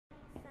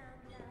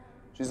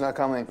She's not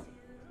coming.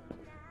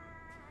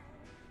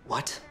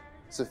 What?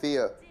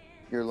 Sophia,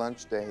 your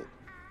lunch date.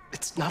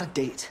 It's not a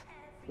date.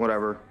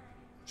 Whatever.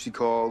 She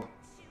called.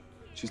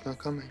 She's not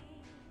coming.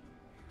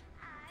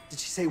 Did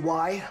she say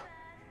why?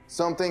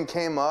 Something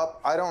came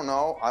up. I don't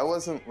know. I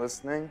wasn't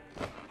listening.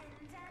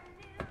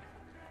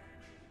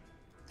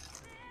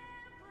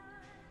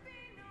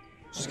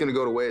 She's gonna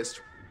go to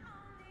waste.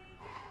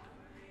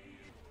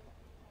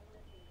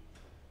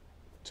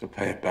 So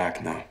pay it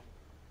back now.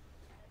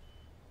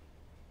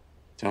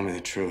 Tell me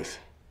the truth.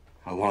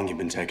 How long you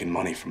been taking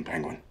money from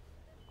Penguin?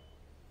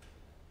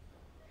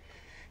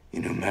 You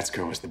knew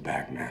Metzger was the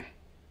bag man.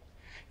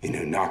 You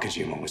knew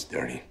Nakajima was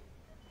dirty.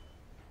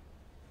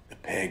 The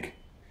pig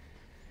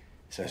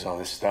says all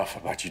this stuff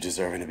about you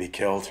deserving to be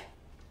killed.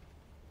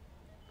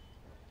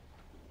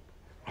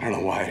 I don't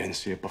know why I didn't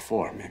see it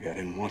before. Maybe I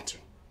didn't want to.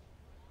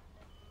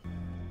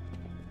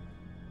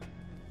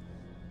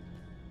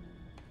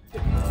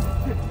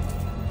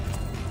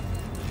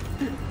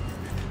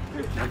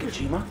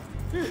 Nakajima?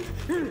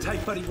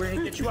 Tight, buddy. We're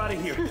gonna get you out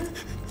of here.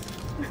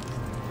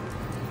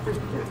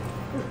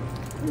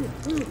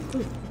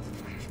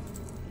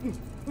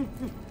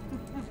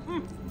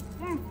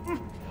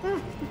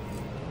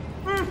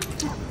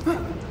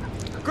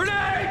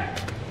 Grenade!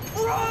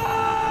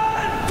 Run!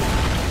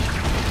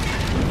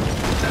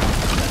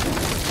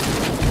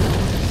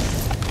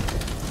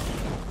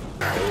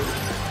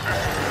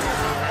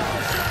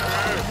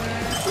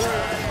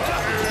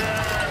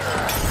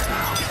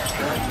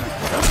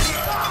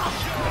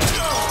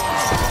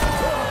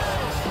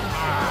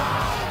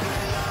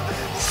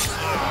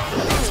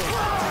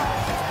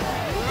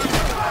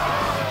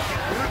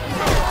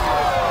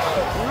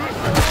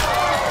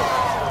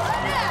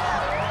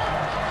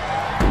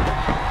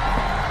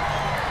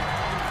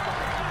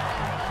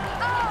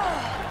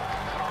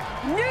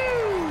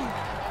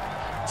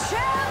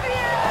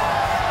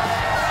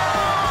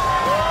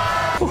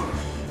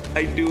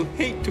 I do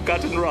hate to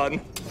cut and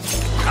run.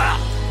 Ah!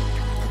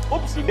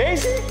 Oopsie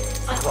daisy.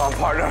 Come on,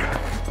 partner.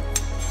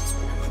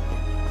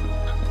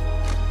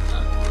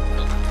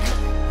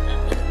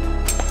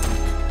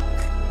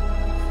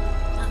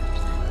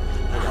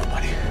 Hold on,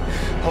 buddy.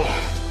 Hold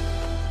on.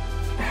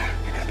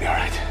 You're gonna be all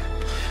right.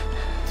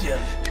 Yeah.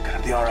 You're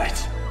gonna be all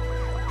right.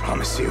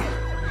 Promise you.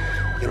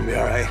 You're gonna be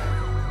all right.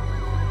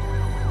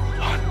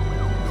 Hold on.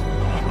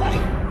 Hold on,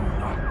 buddy.